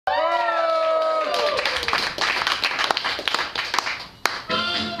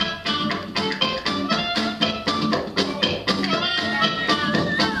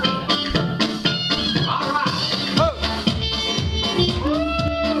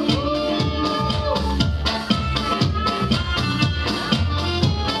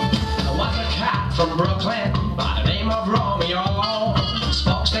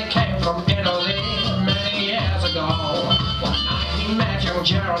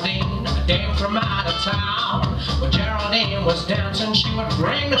Geraldine, a dame from out of town. When Geraldine was dancing, she would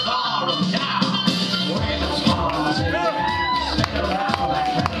bring the ballroom down. Wave those paws in the air, spin around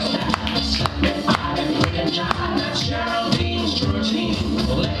like a step. Slip me by and we can jive. That's Geraldine's routine.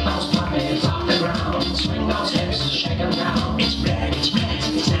 Lift those puppies off the ground, swing those hips and shake them down. It's red, it's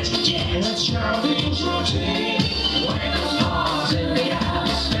nasty jazz. That's Geraldine's routine. Wave those paws in the air,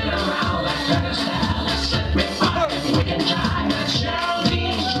 spin around like a step. Slip me by and we can jive. That's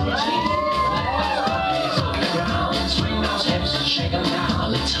Geraldine's routine. Lift those puppies off the ground, swing those hips and shake them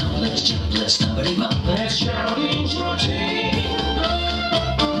down. Let's hop, let's jump, let's stubbity bump. That's Geraldine's routine.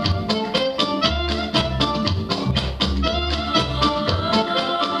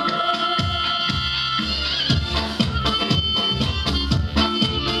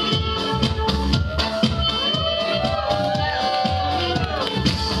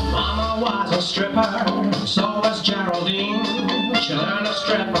 Stripper, so was Geraldine. She learned to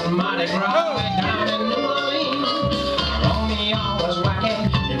strip on Mardi Gras way down in New Orleans. Romeo was wacky,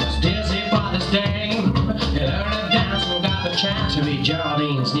 he was dizzy for this dame. He learned to dance and got the chance to be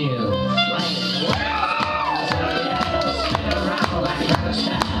Geraldine's new flame. Spin around like a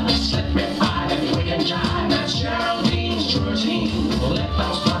step, slip me by and we can jive. That's Geraldine's routine. Lift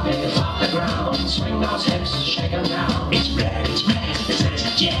those puppies off the ground, swing those hips and shake them down. It's red, it's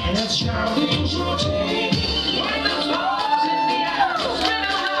jazz. That's Geraldine's routine. Wave those paws in the air, spin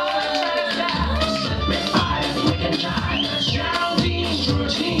around and try to step. Slip me by and we can jive. That's Geraldine's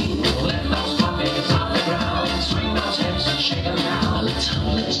routine. Lift those puppies off the ground, swing those hips and shake them down. Let's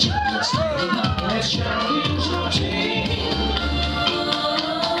hop, let's jump, let's study up. That's Geraldine's routine.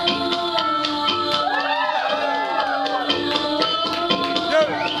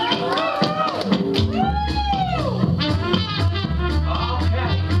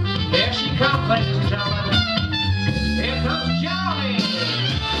 Ladies and gentlemen, here comes Geraldine.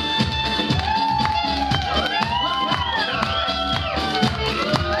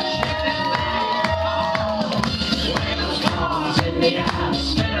 Wave those paws in the air,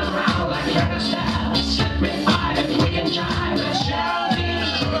 spin around like a step. Slip me by and we can jive. That's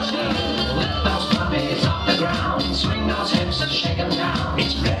Geraldine's routine. Lift those puppies off the ground, swing those hips and shake them down.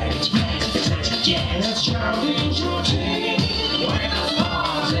 It's red, it's nasty jazz. That's Geraldine's routine. Wave those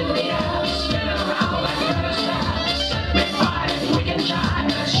paws in the air.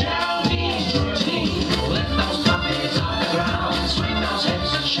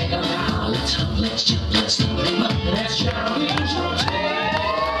 Shake them down, let's hop, let's jump, let's do it up. That's Geraldine's routine.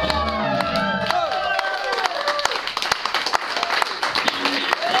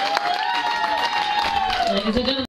 Ladies and gentlemen.